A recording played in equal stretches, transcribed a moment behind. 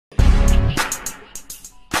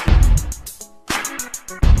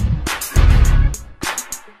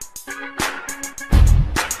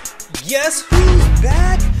Guess who's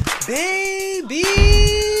back, baby?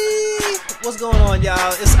 What's going on,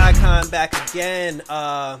 y'all? It's Icon back again.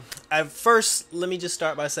 Let me just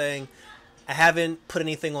start by saying I haven't put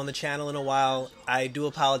anything on the channel in a while. I do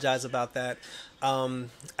apologize about that. I'm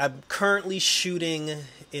currently shooting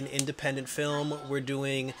an independent film.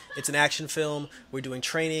 It's an action film. We're doing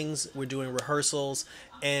trainings, we're doing rehearsals,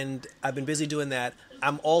 and I've been busy doing that.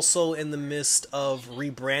 I'm also in the midst of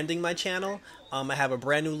rebranding my channel. I have a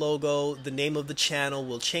brand new logo. The name of the channel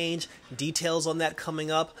will change. Details on that coming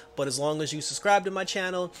up, but as long as you subscribe to my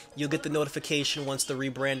channel, you'll get the notification once the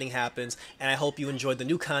rebranding happens. And I hope you enjoyed the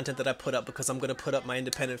new content that I put up, because I'm going to put up my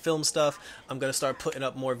independent film stuff. I'm going to start putting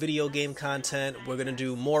up more video game content. We're going to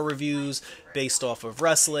do more reviews based off of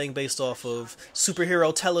wrestling, based off of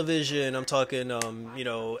superhero television. I'm talking,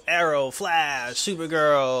 Arrow, Flash,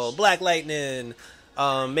 Supergirl, Black Lightning.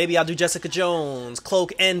 Maybe I'll do Jessica Jones,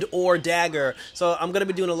 Cloak and or Dagger. So I'm going to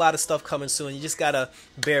be doing a lot of stuff coming soon. You just got to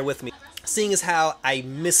bear with me. Seeing as how I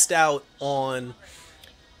missed out on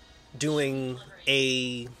doing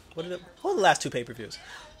what are the last two pay-per-views?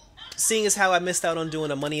 Seeing as how I missed out on doing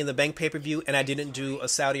a Money in the Bank pay-per-view, and I didn't do a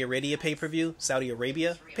Saudi Arabia pay-per-view,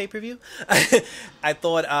 I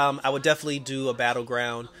thought I would definitely do a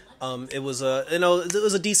Battleground. It was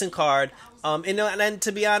a decent card. And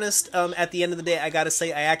to be honest, at the end of the day, I gotta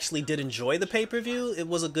say I actually did enjoy the pay-per-view. It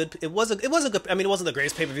was a good. I mean, it wasn't the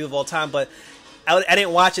greatest pay-per-view of all time, but I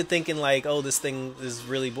didn't watch it thinking like, oh, this thing is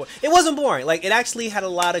really boring. It wasn't boring. Like, it actually had a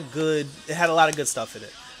lot of good. It had a lot of good stuff in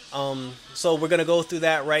it. So we're gonna go through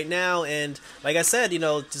that right now, and like I said,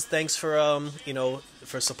 just thanks for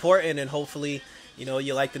for supporting, and hopefully,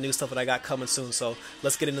 you like the new stuff that I got coming soon. So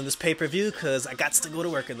let's get into this pay-per-view, because I got to go to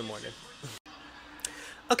work in the morning.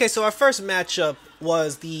 Okay, so our first matchup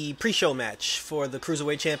was the pre-show match for the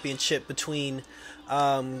Cruiserweight Championship between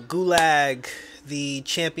Gulag, the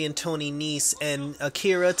champion Tony Nese, and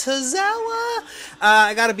Akira Tozawa.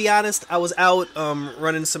 I gotta be honest, I was out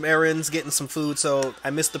running some errands, getting some food, so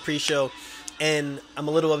I missed the pre-show, and I'm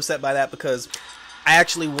a little upset by that, because I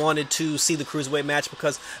actually wanted to see the Cruiserweight match,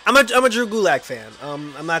 because I'm a Drew Gulak fan.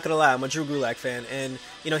 I'm not gonna lie, I'm a Drew Gulak fan, and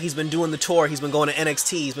he's been doing the tour. He's been going to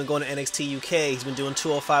NXT. He's been going to NXT UK. He's been doing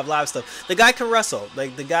 205 Live stuff. The guy can wrestle.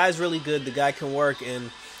 Like, the guy's really good. The guy can work,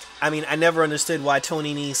 and I mean, I never understood why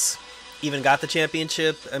Tony Nese even got the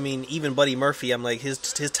championship. I mean, even Buddy Murphy, I'm like, his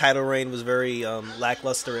title reign was very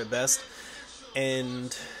lackluster at best,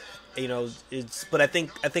 and but I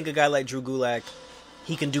think a guy like Drew Gulak,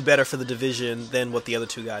 he can do better for the division than what the other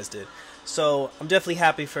two guys did. So I'm definitely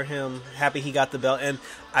happy for him. Happy he got the belt, and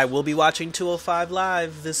I will be watching 205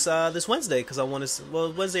 Live this Wednesday, because I want to.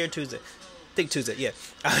 Well, Wednesday or Tuesday. I think Tuesday. Yeah,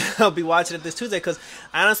 I'll be watching it this Tuesday, because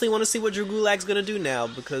I honestly want to see what Drew Gulak's gonna do now.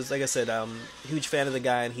 Because, like I said, I'm a huge fan of the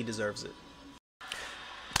guy, and he deserves it.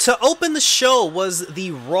 To open the show was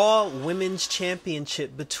the Raw Women's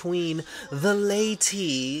Championship between the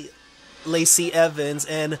Lacey Evans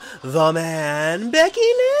and the man Becky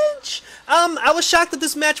Lynch. I was shocked that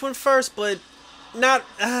this match went first, but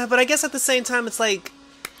I guess at the same time, it's like,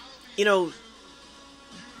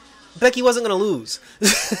 Becky wasn't gonna lose.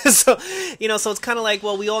 so it's kind of like,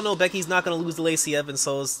 well, we all know Becky's not gonna lose to Lacey Evans,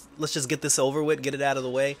 so let's just get this over with, get it out of the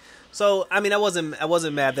way. So I mean, I wasn't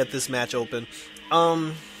mad that this match opened.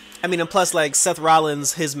 And plus, like, Seth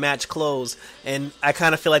Rollins, his match closed, and I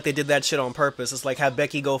kind of feel like they did that shit on purpose. It's like, have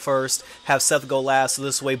Becky go first, have Seth go last, so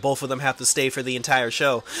this way both of them have to stay for the entire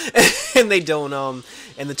show, and they don't,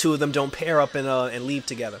 and the two of them don't pair up and leave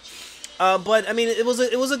together. But I mean, it was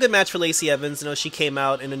a good match for Lacey Evans. She came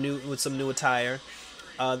out with some new attire.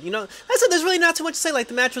 I said there's really not too much to say. Like,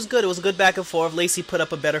 the match was good. It was a good back and forth. Lacey put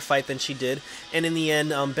up a better fight than she did, and in the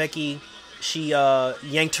end, Becky, she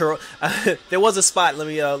yanked her. There was a spot. Let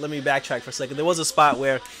me backtrack for a second. There was a spot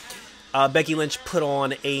where Becky Lynch put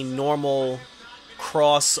on a normal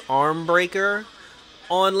cross arm breaker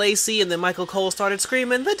on Lacey, and then Michael Cole started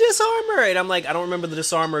screaming, "The disarmer!" And I'm like, I don't remember the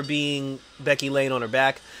disarmer being Becky laying on her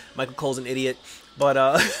back. Michael Cole's an idiot, but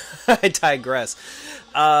I digress.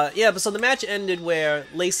 But so the match ended where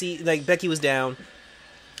Becky was down.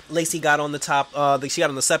 Lacey got on the top. She got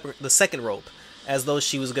on the second rope, as though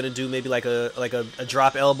she was gonna do maybe like a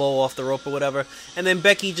drop elbow off the rope or whatever, and then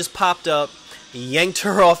Becky just popped up, yanked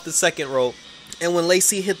her off the second rope, and when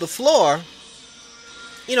Lacey hit the floor,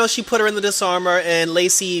 she put her in the disarmer, and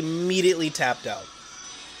Lacey immediately tapped out.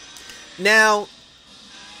 Now,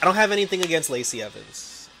 I don't have anything against Lacey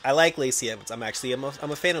Evans. I like Lacey Evans. I'm a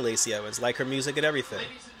fan of Lacey Evans. Like her music and everything,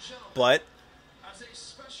 but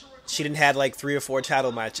she didn't have like 3 or 4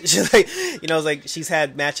 title matches. She's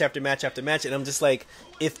had match after match after match, and I'm just like,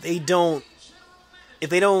 if they don't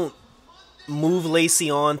move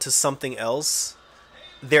Lacey on to something else,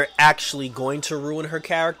 they're actually going to ruin her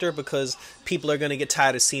character because people are going to get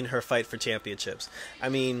tired of seeing her fight for championships. I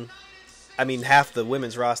mean, half the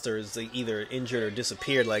women's roster is either injured or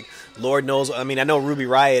disappeared. Like, Lord knows. I mean, I know Ruby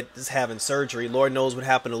Riott is having surgery. Lord knows what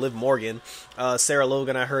happened to Liv Morgan. Sarah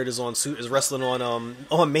Logan, I heard, is wrestling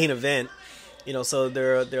on Main Event. You know, so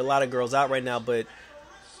there are a lot of girls out right now, but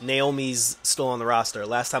Naomi's still on the roster.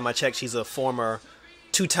 Last time I checked, she's a former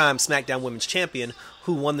two-time SmackDown Women's Champion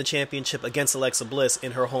who won the championship against Alexa Bliss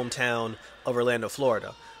in her hometown of Orlando,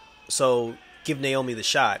 Florida. So give Naomi the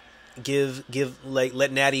shot.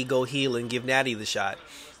 Let Natty go heel and give Natty the shot.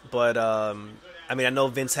 But I mean, I know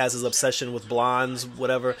Vince has his obsession with blondes,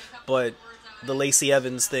 whatever, but the Lacey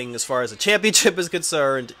Evans thing, as far as the championship is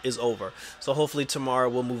concerned, is over. So hopefully tomorrow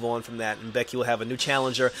we'll move on from that, and Becky will have a new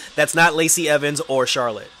challenger that's not Lacey Evans or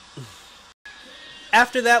Charlotte.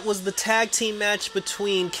 After that was the tag team match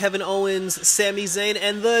between Kevin Owens, Sami Zayn,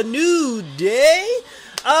 and The New Day.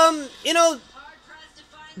 You know,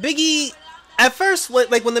 Big E, at first,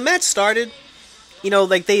 when the match started, you know,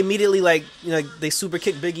 like, they immediately, like, you know, they super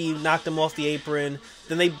kicked Big E, knocked him off the apron.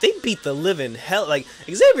 Then they beat the living hell, like,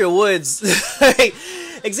 Xavier Woods.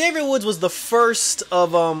 Xavier Woods was the first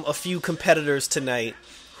of a few competitors tonight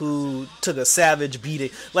who took a savage beating.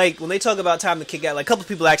 Like, when they talk about time to kick out, like, a couple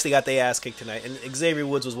people actually got their ass kicked tonight, and Xavier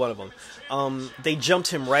Woods was one of them. They jumped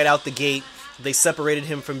him right out the gate. They separated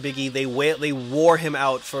him from Big E. They wore him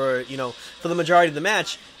out for the majority of the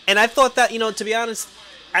match. And I thought that, you know, to be honest,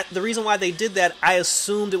 the reason why they did that, I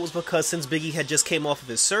assumed it was because since Big E had just came off of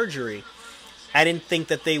his surgery, I didn't think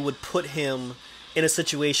that they would put him in a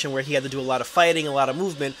situation where he had to do a lot of fighting, a lot of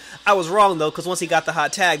movement. I was wrong, though, because once he got the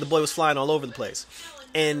hot tag, the boy was flying all over the place.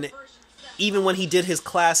 And even when he did his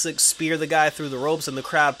classic spear the guy through the ropes and the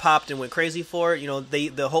crowd popped and went crazy for it, you know,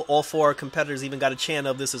 all four competitors even got a chant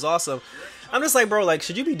of "This is awesome." I'm just like, bro, like,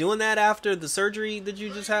 should you be doing that after the surgery that you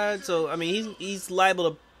just had? So, I mean, he's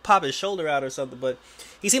liable to pop his shoulder out or something, but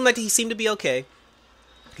he seemed to be okay.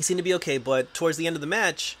 He seemed to be okay, but towards the end of the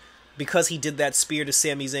match, because he did that spear to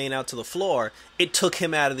Sami Zayn out to the floor, it took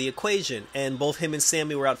him out of the equation, and both him and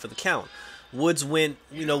Sami were out for the count. Woods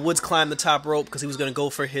climbed the top rope because he was going to go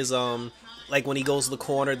for his, like, when he goes to the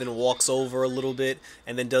corner, then walks over a little bit,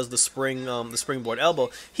 and then does the springboard elbow.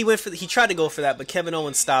 He tried to go for that, but Kevin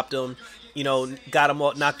Owens stopped him, you know,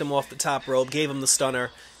 knocked him off the top rope, gave him the stunner,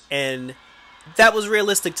 and that was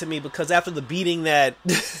realistic to me because after the beating that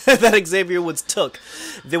that Xavier Woods took,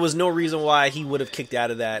 there was no reason why he would have kicked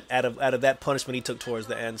out of that punishment he took towards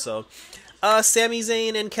the end. So, Sami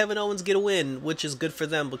Zayn and Kevin Owens get a win, which is good for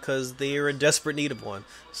them because they are in desperate need of one.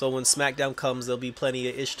 So when SmackDown comes, there'll be plenty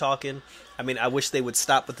of ish talking. I mean, I wish they would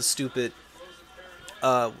stop with the stupid.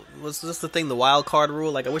 What's this the thing? The wild card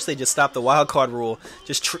rule. Like, I wish they just stop the wild card rule.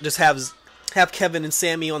 Just have Kevin and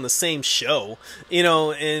Sami on the same show, you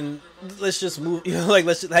know, and let's just move, you know, like,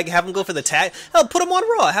 let's just, like, have them go for the tag. Hell, put them on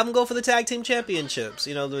Raw. Have them go for the tag team championships.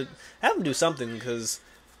 You know, have them do something because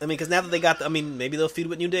now that they got, maybe they'll feud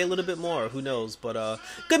with New Day a little bit more. Who knows? But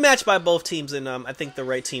good match by both teams, and I think the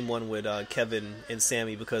right team won with Kevin and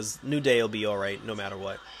Sami because New Day will be all right no matter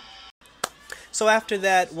what. So after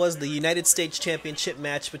that was the United States Championship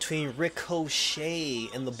match between Ricochet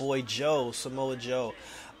and the boy Joe, Samoa Joe.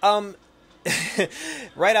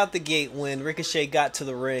 Right out the gate, when Ricochet got to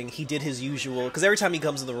the ring, he did his usual, because every time he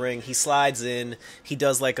comes to the ring, he slides in, he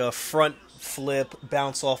does like a front flip,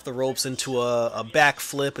 bounce off the ropes into a back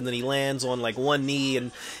flip, and then he lands on like one knee, and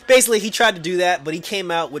basically he tried to do that, but he came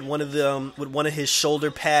out with one of his shoulder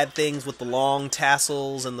pad things with the long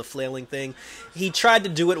tassels and the flailing thing. He tried to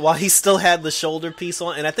do it while he still had the shoulder piece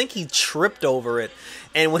on, and I think he tripped over it,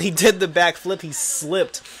 and when he did the back flip, he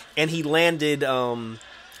slipped, and he landed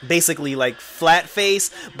basically like flat face,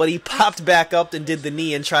 but he popped back up and did the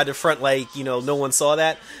knee and tried to front like, you know, no one saw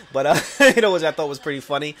that, but you know, which I thought was pretty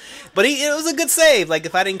funny. But it was a good save. Like,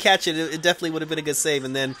 if I didn't catch it, it definitely would have been a good save.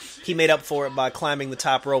 And then he made up for it by climbing the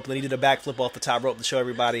top rope, and then he did a backflip off the top rope to show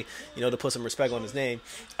everybody, you know, to put some respect on his name.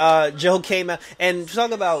 Joe came out, and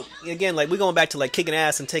talk about, again, like, we're going back to like kicking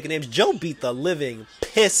ass and taking names. Joe beat the living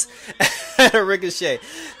piss out of Ricochet.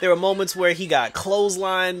 There were moments where he got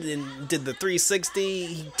clotheslined and did the 360.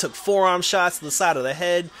 He took forearm shots to the side of the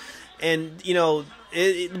head, and, you know,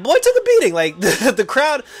 the boy took a beating. Like, the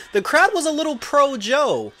crowd was a little pro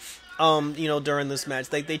Joe, you know, during this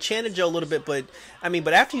match. Like, they chanted Joe a little bit, but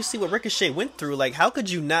after you see what Ricochet went through, like, how could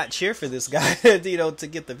you not cheer for this guy, you know, to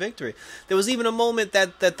get the victory? There was even a moment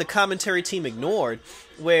that the commentary team ignored,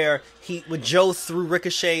 where Joe threw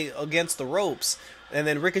Ricochet against the ropes. and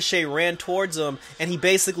then Ricochet ran towards him, and he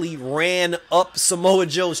basically ran up Samoa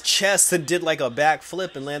Joe's chest and did like a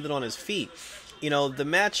backflip and landed on his feet. The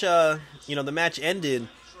match ended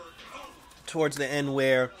towards the end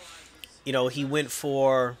where, he went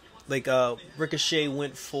for Ricochet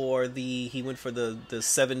went for the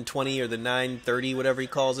 720 or the 930, whatever he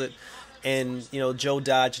calls it, and Joe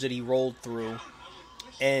dodged it. He rolled through,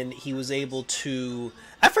 and he was able to.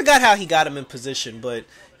 I forgot how he got him in position, but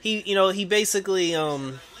he basically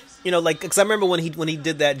because I remember when he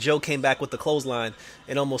did that, Joe came back with the clothesline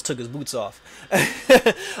and almost took his boots off.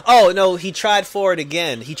 Oh no, he tried for it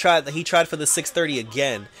again. He tried for the 630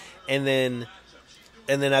 again, and then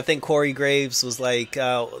I think Corey Graves was like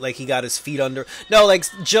he got his feet under. No, like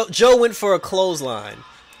Joe went for a clothesline,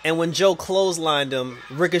 and when Joe clotheslined him,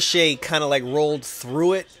 Ricochet kind of like rolled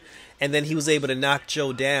through it, and then he was able to knock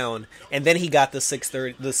Joe down, and then he got the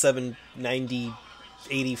 630, the 790,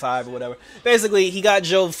 85 or whatever. Basically, he got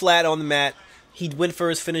Joe flat on the mat. He went for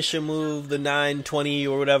his finisher move, the 920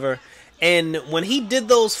 or whatever, and when he did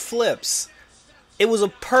those flips, it was a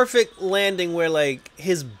perfect landing where like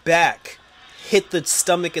his back hit the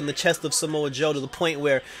stomach and the chest of Samoa Joe to the point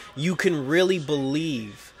where you can really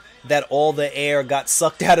believe that all the air got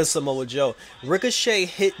sucked out of Samoa Joe. Ricochet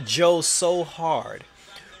hit Joe so hard.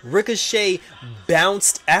 Ricochet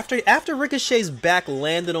bounced after Ricochet's back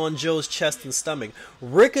landed on Joe's chest and stomach.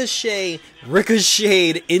 Ricochet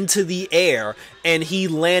ricocheted into the air, and he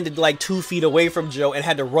landed like 2 feet away from Joe and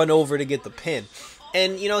had to run over to get the pin.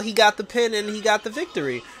 And he got the pin and he got the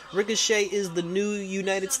victory. Ricochet is the new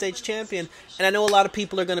United States champion, and I know a lot of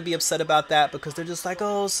people are going to be upset about that because they're just like,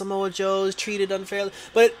 oh, Samoa Joe is treated unfairly.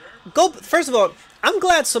 But first of all, I'm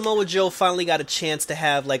glad Samoa Joe finally got a chance to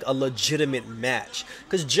have like a legitimate match,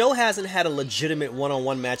 because Joe hasn't had a legitimate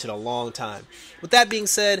one-on-one match in a long time. With that being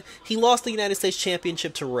said, he lost the United States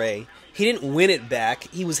Championship to Ray. He didn't win it back.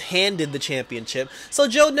 He was handed the championship. So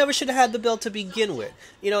Joe never should have had the belt to begin with.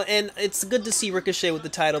 And it's good to see Ricochet with the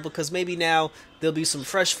title, because maybe now there'll be some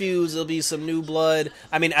fresh feuds, there'll be some new blood.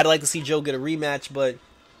 I mean, I'd like to see Joe get a rematch, but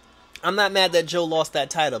I'm not mad that Joe lost that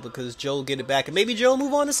title, because Joe will get it back, and maybe Joe will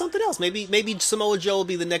move on to something else. Maybe Samoa Joe will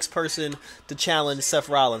be the next person to challenge Seth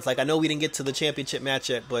Rollins. Like, I know we didn't get to the championship match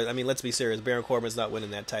yet, but I mean, let's be serious. Baron Corbin's not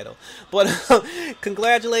winning that title. But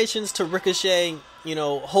congratulations to Ricochet.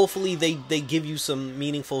 Hopefully they give you some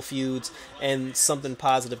meaningful feuds and something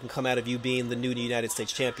positive can come out of you being the new United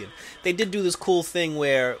States champion. They did do this cool thing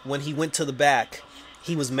where when he went to the back,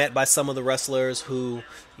 he was met by some of the wrestlers who,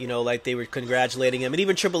 like they were congratulating him, and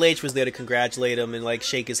even Triple H was there to congratulate him and like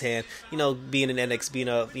shake his hand. Being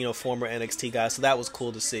a former NXT guy, so that was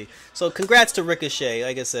cool to see. So congrats to Ricochet.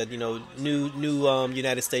 Like I said, new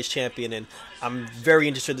United States champion, and I'm very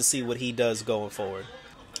interested to see what he does going forward.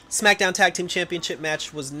 SmackDown Tag Team Championship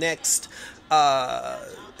match was next.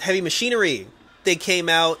 Heavy Machinery. They came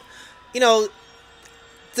out.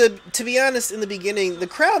 To be honest, in the beginning, the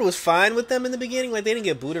crowd was fine with them in the beginning. Like, they didn't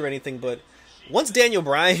get booed or anything, but once Daniel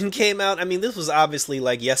Bryan came out, I mean, this was obviously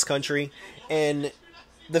like Yes Country, and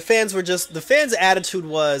the fans' attitude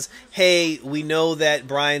was, hey, we know that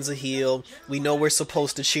Bryan's a heel, we know we're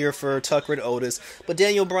supposed to cheer for Tucker and Otis, but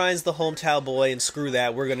Daniel Bryan's the hometown boy, and screw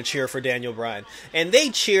that, we're going to cheer for Daniel Bryan. And they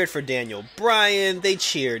cheered for Daniel Bryan, they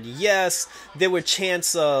cheered yes, there were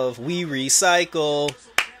chants of, we recycle,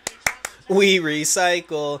 we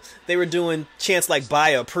recycle. They were doing chants like buy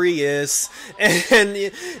a Prius, and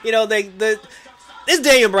it's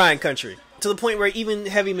Daniel Bryan country, to the point where even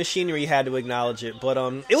Heavy Machinery had to acknowledge it. But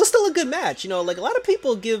it was still a good match. Like a lot of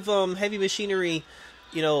people give Heavy Machinery,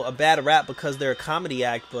 a bad rap because they're a comedy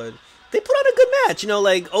act, but they put on a good match.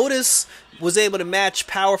 Like Otis was able to match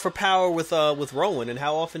power for power with Rowan, and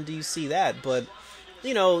how often do you see that? But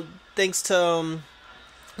thanks to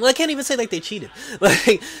well, I can't even say like they cheated.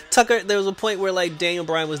 Like Tucker, there was a point where like Daniel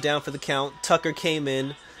Bryan was down for the count. Tucker came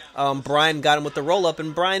in. Bryan got him with the roll up,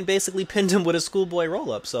 and Bryan basically pinned him with a schoolboy roll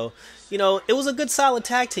up. So it was a good solid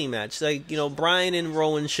tag team match. Like Bryan and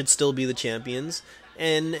Rowan should still be the champions,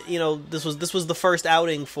 and this was the first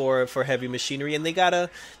outing for Heavy Machinery, and they gotta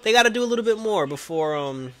do a little bit more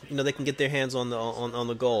before they can get their hands on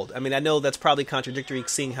the gold. I mean, I know that's probably contradictory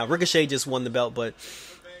seeing how Ricochet just won the belt, but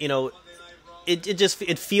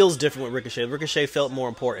It feels different with Ricochet. Ricochet felt more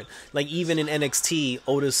important. Like even in NXT,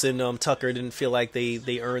 Otis and Tucker didn't feel like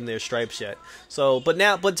they earned their stripes yet. So, but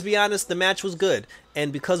to be honest, the match was good,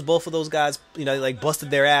 and because both of those guys, like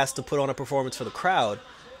busted their ass to put on a performance for the crowd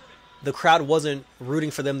wasn't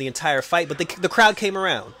rooting for them the entire fight, but the crowd came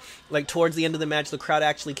around. Like towards the end of the match, the crowd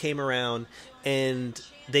actually came around, and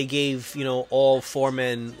they gave all four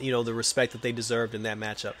men the respect that they deserved in that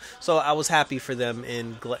matchup. So I was happy for them,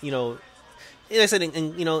 and I said,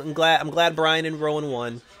 and you know, I'm glad Bryan and Rowan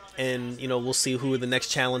won. And, you know, we'll see who are the next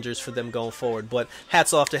challengers for them going forward. But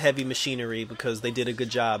hats off to Heavy Machinery because they did a good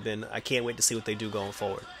job, and I can't wait to see what they do going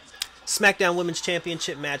forward. SmackDown Women's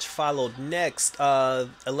Championship match followed next.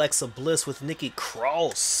 Alexa Bliss with Nikki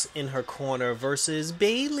Cross in her corner versus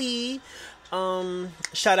Bayley.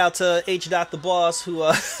 Shout out to H. the Boss, who,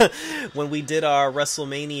 when we did our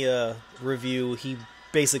WrestleMania review, he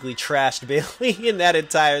basically trashed Bayley in that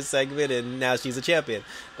entire segment, and now she's a champion.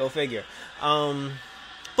 Go figure.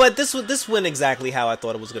 But this went exactly how I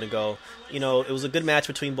thought it was going to go. You know, it was a good match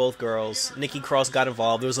between both girls. Nikki Cross got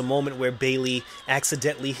involved. There was a moment where Bayley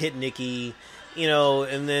accidentally hit Nikki, you know,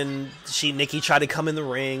 and then Nikki tried to come in the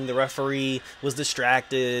ring. The referee was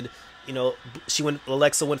distracted. You know,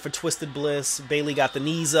 Alexa went for Twisted Bliss. Bayley got the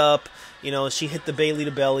knees up. You know, she hit the Bayley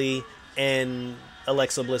to belly, and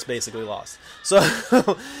Alexa Bliss basically lost. So,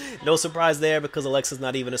 no surprise there because Alexa's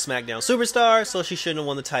not even a SmackDown superstar, so she shouldn't have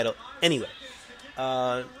won the title. Anyway.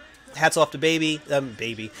 Hats off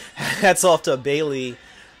to hats off to Bayley,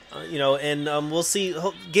 you know, and we'll see.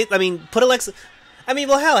 Put Alexa.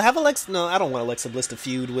 Well, hell, have Alexa. No, I don't want Alexa Bliss to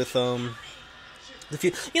feud with the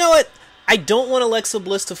feud. You know what? I don't want Alexa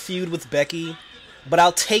Bliss to feud with Becky, but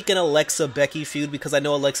I'll take an Alexa Becky feud because I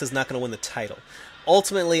know Alexa's not going to win the title.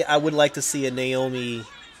 Ultimately, I would like to see a Naomi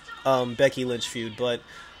Becky Lynch feud, but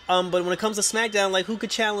when it comes to SmackDown, like who can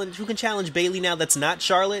challenge Bayley now that's not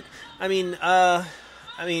Charlotte? And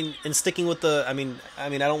sticking with the, I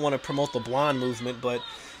don't want to promote the blonde movement, but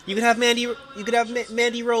you could have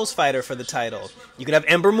Mandy Rose fight her for the title. You could have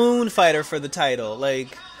Ember Moon fight her for the title.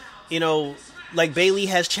 Like, you know, like Bayley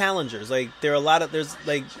has challengers. Like there are a lot of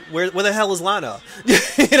where the hell is Lana?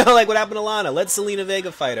 You know, like what happened to Lana? Let Selena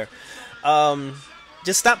Vega fight her.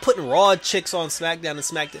 Just stop putting Raw chicks on SmackDown and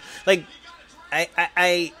SmackDown. Like,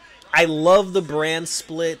 I love the brand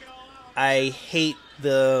split. I hate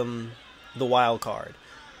the wild card.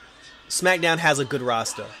 SmackDown has a good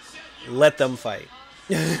roster. Let them fight.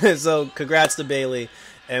 So, congrats to Bayley,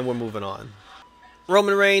 and we're moving on.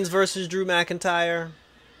 Roman Reigns versus Drew McIntyre.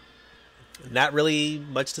 Not really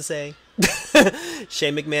much to say.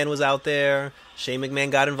 Shane McMahon was out there. Shane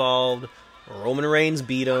McMahon got involved. Roman Reigns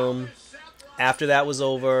beat him. After that was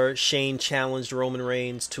over, Shane challenged Roman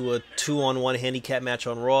Reigns to a 2-on-1 handicap match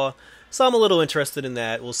on Raw. So I'm a little interested in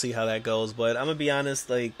that. We'll see how that goes. But I'm going to be honest,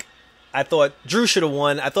 like, I thought Drew should have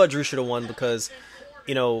won. I thought Drew should have won because,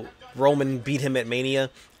 you know, Roman beat him at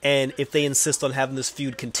Mania. And if they insist on having this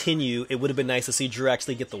feud continue, it would have been nice to see Drew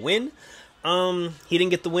actually get the win. He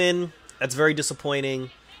didn't get the win. That's very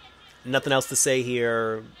disappointing. Nothing else to say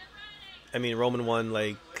here. I mean, Roman won,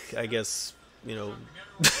 like, I guess, you know,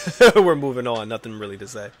 we're moving on. Nothing really to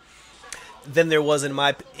say. Then there was, in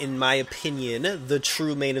my opinion, the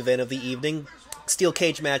true main event of the evening. Steel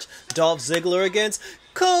cage match. Dolph Ziggler against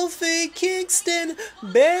Kofi Kingston,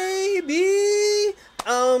 baby!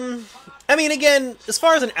 Again, as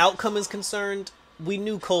far as an outcome is concerned, we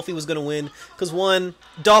knew Kofi was going to win. Because, one,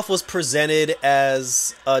 Dolph was presented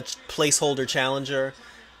as a placeholder challenger.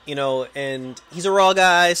 You know, and he's a Raw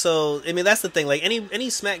guy, so, I mean, that's the thing. Like, any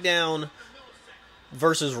SmackDown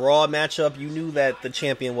versus Raw matchup, you knew that the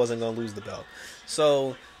champion wasn't going to lose the belt.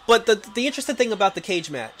 So, but the interesting thing about the cage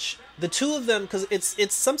match, the two of them, because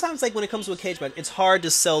it's sometimes like when it comes to a cage match, it's hard to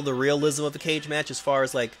sell the realism of the cage match as far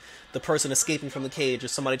as like the person escaping from the cage or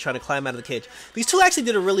somebody trying to climb out of the cage. These two actually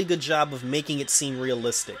did a really good job of making it seem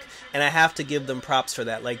realistic, and I have to give them props for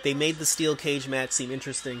that. Like, they made the steel cage match seem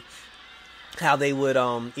interesting. How they would,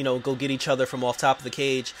 go get each other from off top of the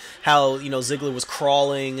cage. How, Ziggler was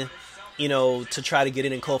crawling, to try to get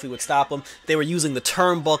in and Kofi would stop him. They were using the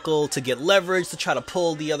turnbuckle to get leverage to try to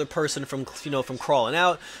pull the other person from crawling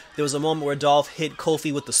out. There was a moment where Dolph hit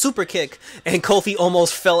Kofi with the super kick, and Kofi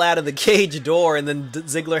almost fell out of the cage door, and then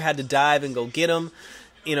Ziggler had to dive and go get him.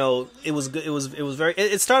 It was good. It was very.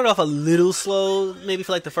 It started off a little slow, maybe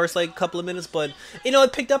for like the first couple of minutes, but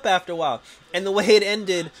it picked up after a while. And the way it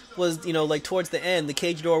ended was, towards the end, the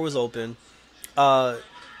cage door was open.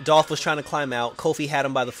 Dolph was trying to climb out. Kofi had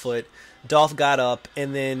him by the foot. Dolph got up,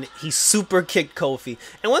 and then he super kicked Kofi.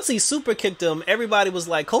 And once he super kicked him, everybody was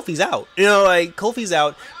like, Kofi's out. Kofi's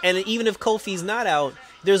out. And even if Kofi's not out,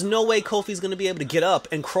 there's no way Kofi's going to be able to get up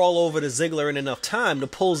and crawl over to Ziggler in enough time to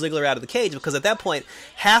pull Ziggler out of the cage, because at that point,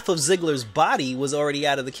 half of Ziggler's body was already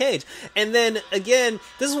out of the cage. And then, again,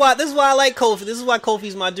 this is why I like Kofi. This is why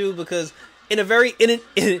Kofi's my dude, because in a very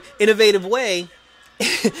innovative way,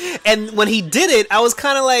 and when he did it, I was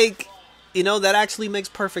kind of like, that actually makes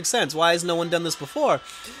perfect sense. Why has no one done this before?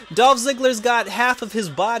 Dolph Ziggler's got half of his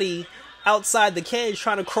body outside the cage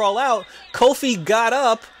trying to crawl out. Kofi got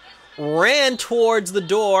up, ran towards the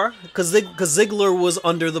door because Ziggler was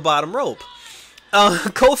under the bottom rope.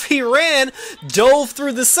 Kofi ran, dove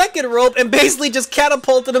through the second rope, and basically just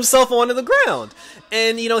catapulted himself onto the ground.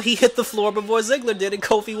 And, you know, he hit the floor before Ziggler did, and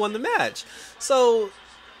Kofi won the match. So,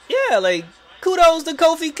 yeah, like, kudos to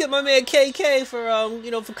Kofi, my man KK, for,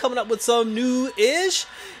 you know, for coming up with some new-ish.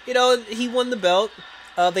 You know, he won the belt.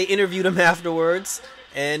 They interviewed him afterwards.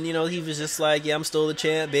 And, you know, he was just like, yeah, I'm still the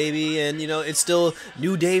champ, baby. And, you know, it's still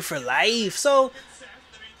new day for life. So,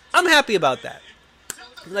 I'm happy about that.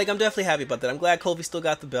 Like, I'm definitely happy about that. I'm glad Kofi still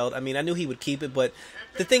got the belt. I mean, I knew he would keep it, but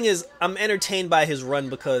the thing is, I'm entertained by his run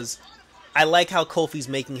because I like how Kofi's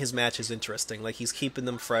making his matches interesting. Like, he's keeping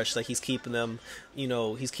them fresh. Like, he's keeping them, you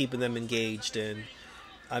know, he's keeping them engaged. And,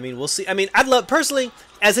 I mean, we'll see. I mean, I'd love, personally,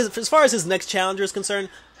 as far as his next challenger is concerned,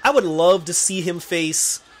 I would love to see him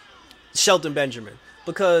face Shelton Benjamin.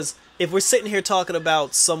 Because if we're sitting here talking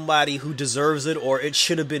about somebody who deserves it or it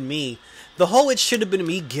should have been me, the whole "it should have been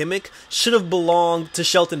me" gimmick should have belonged to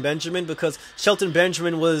Shelton Benjamin, because Shelton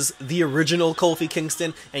Benjamin was the original Kofi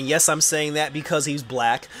Kingston, and yes, I'm saying that because he's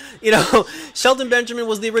black. You know, Shelton Benjamin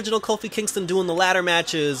was the original Kofi Kingston, doing the ladder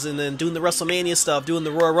matches, and then doing the WrestleMania stuff, doing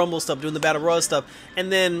the Royal Rumble stuff, doing the Battle Royal stuff,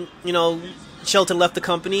 and then, you know, Shelton left the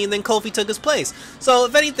company, and then Kofi took his place. So,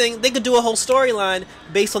 if anything, they could do a whole storyline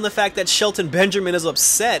based on the fact that Shelton Benjamin is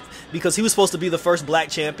upset because he was supposed to be the first black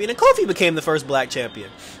champion, and Kofi became the first black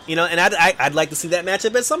champion. You know, and I'd like to see that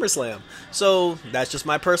matchup at SummerSlam. So, that's just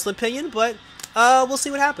my personal opinion, but we'll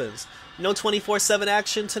see what happens. No 24/7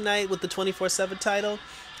 action tonight with the 24/7 title,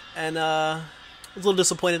 and I was a little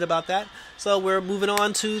disappointed about that. So, we're moving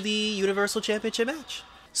on to the Universal Championship match.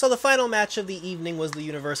 So the final match of the evening was the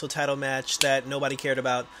Universal title match that nobody cared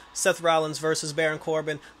about. Seth Rollins versus Baron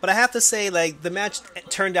Corbin. But I have to say, like, the match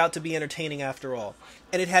turned out to be entertaining after all.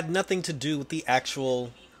 And it had nothing to do with the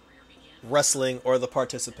actual wrestling or the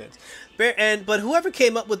participants. But whoever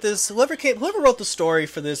came up with this, whoever wrote the story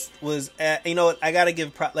for this was, you know, I gotta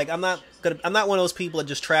give I'm not one of those people that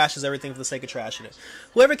just trashes everything for the sake of trashing it.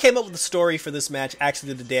 Whoever came up with the story for this match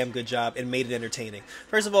actually did a damn good job and made it entertaining.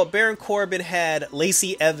 First of all, Baron Corbin had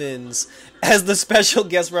Lacey Evans as the special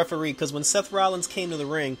guest referee, because when Seth Rollins came to the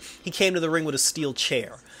ring, he came to the ring with a steel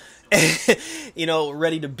chair. You know,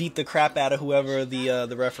 ready to beat the crap out of whoever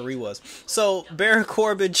the referee was. So Baron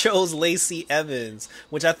Corbin chose Lacey Evans,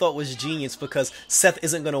 which I thought was genius, because Seth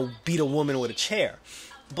isn't going to beat a woman with a chair.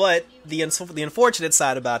 But the unfortunate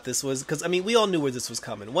side about this was, because, I mean, we all knew where this was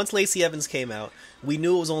coming. Once Lacey Evans came out, we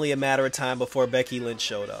knew it was only a matter of time before Becky Lynch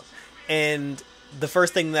showed up. And the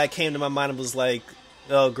first thing that came to my mind was like,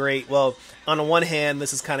 oh, great. Well, on the one hand,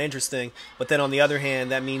 this is kind of interesting, but then on the other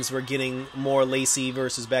hand, that means we're getting more Lacey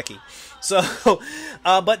versus Becky. So,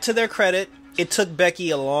 but to their credit, it took Becky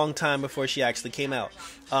a long time before she actually came out.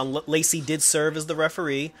 Lacey did serve as the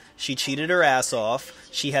referee. She cheated her ass off.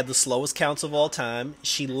 She had the slowest counts of all time.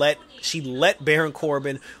 She let Baron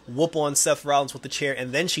Corbin whoop on Seth Rollins with the chair,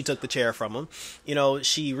 and then she took the chair from him. You know,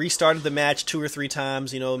 she restarted the match 2 or 3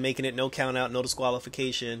 times, you know, making it no count out, no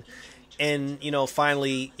disqualification. And, you know,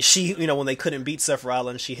 finally, you know, when they couldn't beat Seth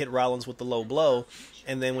Rollins, she hit Rollins with the low blow.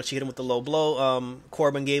 And then when she hit him with the low blow,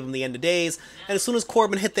 Corbin gave him the end of days. And as soon as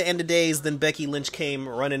Corbin hit the end of days, then Becky Lynch came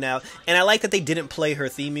running out. And I like that they didn't play her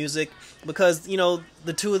theme music, because, you know,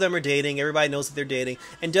 the two of them are dating. Everybody knows that they're dating.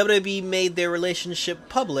 And WWE made their relationship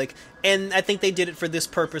public. And I think they did it for this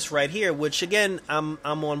purpose right here, which, again, I'm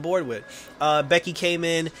on board with. Becky came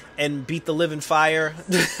in and beat the living fire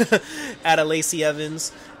out of Lacey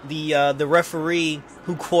Evans. The referee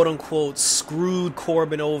who, quote-unquote, screwed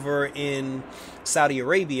Corbin over in Saudi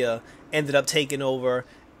Arabia ended up taking over.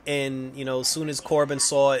 And, you know, as soon as Corbin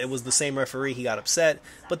saw it was the same referee, he got upset.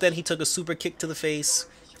 But then he took a super kick to the face,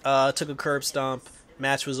 took a curb stomp,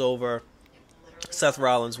 match was over. Seth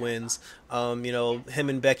Rollins wins. You know, him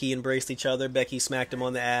and Becky embraced each other. Becky smacked him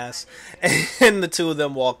on the ass, and the two of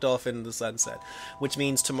them walked off into the sunset. Which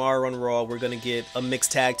means tomorrow on Raw, we're going to get a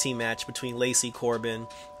mixed tag team match between Lacey, Corbin,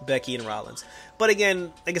 Becky, and Rollins. But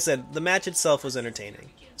again, like I said, the match itself was entertaining,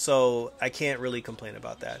 so I can't really complain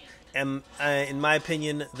about that. And in my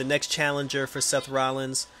opinion, the next challenger for Seth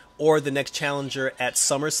Rollins, or the next challenger at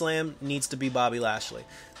SummerSlam, needs to be Bobby Lashley.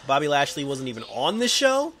 Bobby Lashley wasn't even on the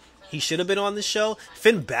show. He should have been on the show.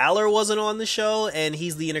 Finn Balor wasn't on the show, and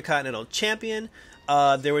he's the Intercontinental Champion.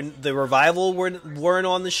 The Revival weren't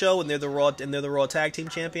on the show, and they're the Raw Tag Team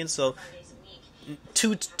Champions. So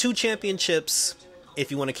two championships,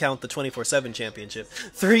 if you want to count the 24/7 championship.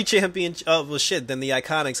 3 championships. Oh well, shit. Then the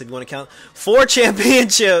Iconics, if you want to count 4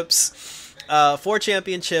 championships. 4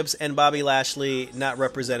 championships, and Bobby Lashley not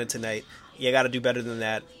represented tonight. You got to do better than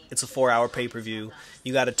that. It's a 4-hour pay-per-view.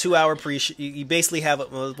 You got a 2-hour pre-show. You basically have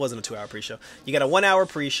well, it wasn't a 2-hour pre-show. You got a 1-hour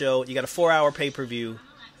pre-show. You got a 4-hour pay-per-view.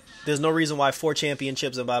 There's no reason why 4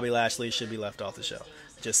 championships and Bobby Lashley should be left off the show.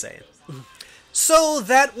 Just saying. So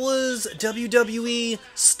that was WWE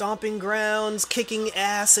Stomping Grounds, kicking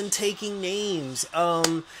ass and taking names.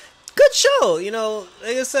 Good show, you know.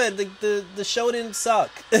 Like I said, the show didn't suck.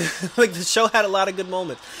 Like the show had a lot of good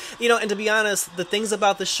moments, you know. And to be honest, the things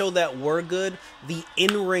about the show that were good, the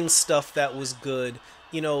in-ring stuff that was good,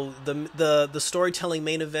 you know, the storytelling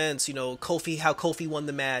main events, you know, how Kofi won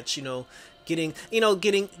the match, you know. Getting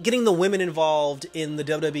the women involved in the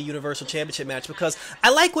WWE Universal Championship match, because I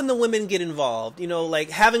like when the women get involved, you know, like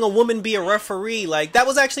having a woman be a referee, like that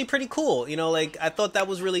was actually pretty cool, you know, like I thought that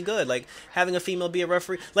was really good, like having a female be a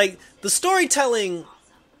referee, like the storytelling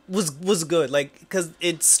was good, like because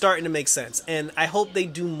it's starting to make sense, and I hope they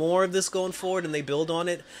do more of this going forward and they build on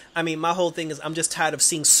it. I mean, my whole thing is I'm just tired of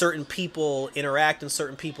seeing certain people interact and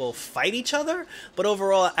certain people fight each other, but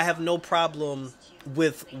overall I have no problem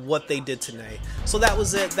with what they did tonight. So that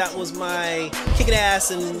was it. That was my kicking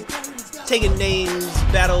ass and taking names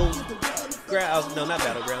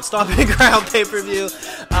Stomping Ground pay-per-view.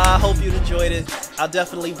 I hope you enjoyed it. I'll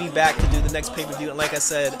definitely be back to do the next pay-per-view, and like I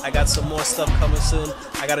said, I got some more stuff coming soon.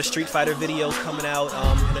 I got a Street Fighter video coming out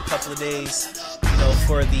in a couple of days, you know,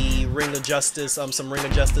 for the Ring of Justice, some Ring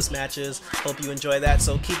of Justice matches. Hope you enjoy that,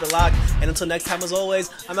 so keep it locked, and until next time, as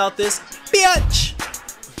always, I'm out this bitch.